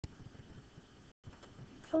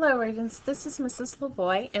Hello, Ravens. This is Mrs.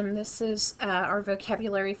 Lavoie, and this is our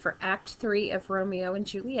vocabulary for Act 3 of Romeo and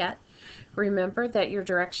Juliet. Remember that your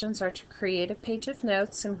directions are to create a page of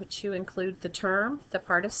notes in which you include the term, the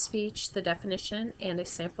part of speech, the definition, and a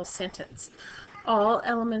sample sentence. All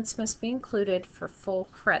elements must be included for full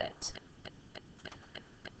credit.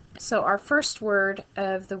 So our first word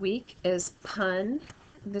of the week is pun.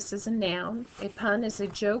 This is a noun. A pun is a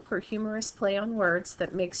joke or humorous play on words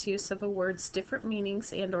that makes use of a word's different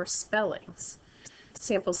meanings and or spellings.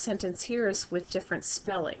 Sample sentence here is with different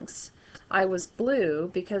spellings. I was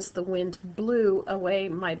blue because the wind blew away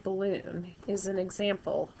my balloon is an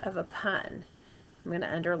example of a pun. I'm going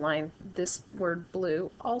to underline this word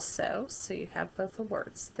blue also, so you have both the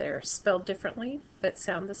words. They're spelled differently but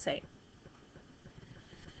sound the same.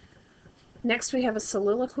 Next we have a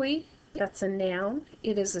soliloquy. That's a noun.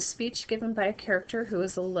 It is a speech given by a character who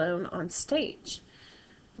is alone on stage.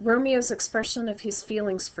 Romeo's expression of his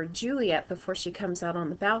feelings for Juliet before she comes out on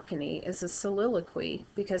the balcony is a soliloquy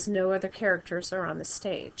because no other characters are on the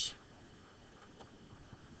stage.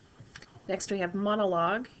 Next we have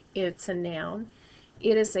monologue. It's a noun.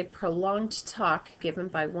 It is a prolonged talk given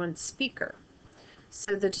by one speaker.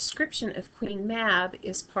 So the description of Queen Mab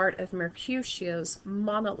is part of Mercutio's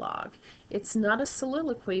monologue. It's not a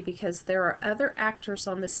soliloquy because there are other actors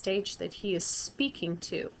on the stage that he is speaking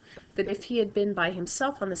to. But if he had been by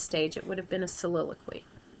himself on the stage, it would have been a soliloquy.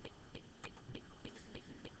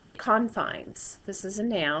 Confines. This is a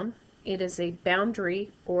noun. It is a boundary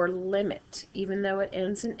or limit. Even though it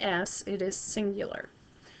ends in S, it is singular.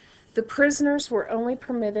 The prisoners were only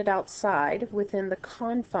permitted outside within the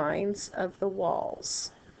confines of the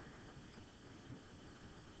walls.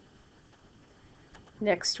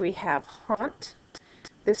 Next we have haunt.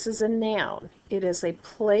 This is a noun. It is a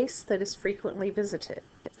place that is frequently visited.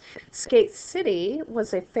 Skate City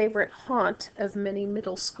was a favorite haunt of many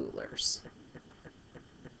middle schoolers.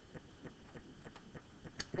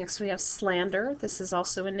 Next we have slander. This is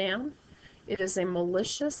also a noun. It is a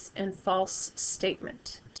malicious and false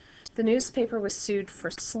statement. The newspaper was sued for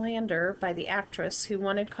slander by the actress who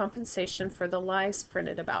wanted compensation for the lies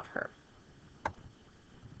printed about her.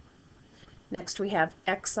 Next we have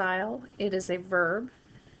exile. It is a verb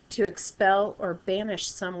to expel or banish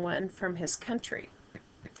someone from his country.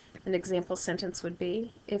 An example sentence would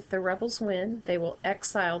be, if the rebels win, they will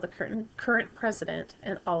exile the current president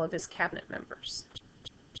and all of his cabinet members.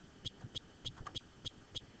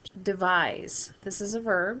 Devise. This is a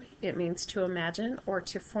verb. It means to imagine or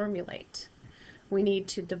to formulate. We need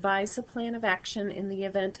to devise a plan of action in the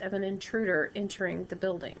event of an intruder entering the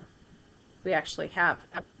building. We actually have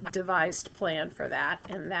a devised plan for that,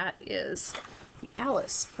 and that is the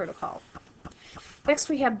Alice Protocol. Next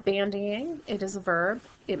we have bandying. It is a verb.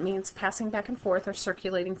 It means passing back and forth or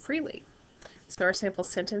circulating freely. So our sample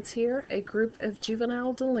sentence here, a group of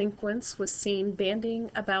juvenile delinquents was seen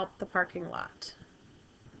bandying about the parking lot.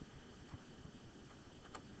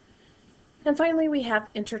 And finally, we have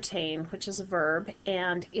entertain, which is a verb,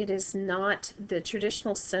 and it is not the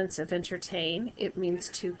traditional sense of entertain. It means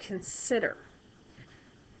to consider.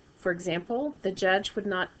 For example, the judge would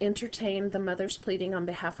not entertain the mother's pleading on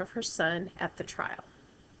behalf of her son at the trial.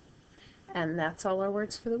 And that's all our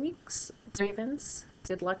words for the week. Ravens,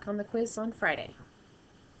 good luck on the quiz on Friday.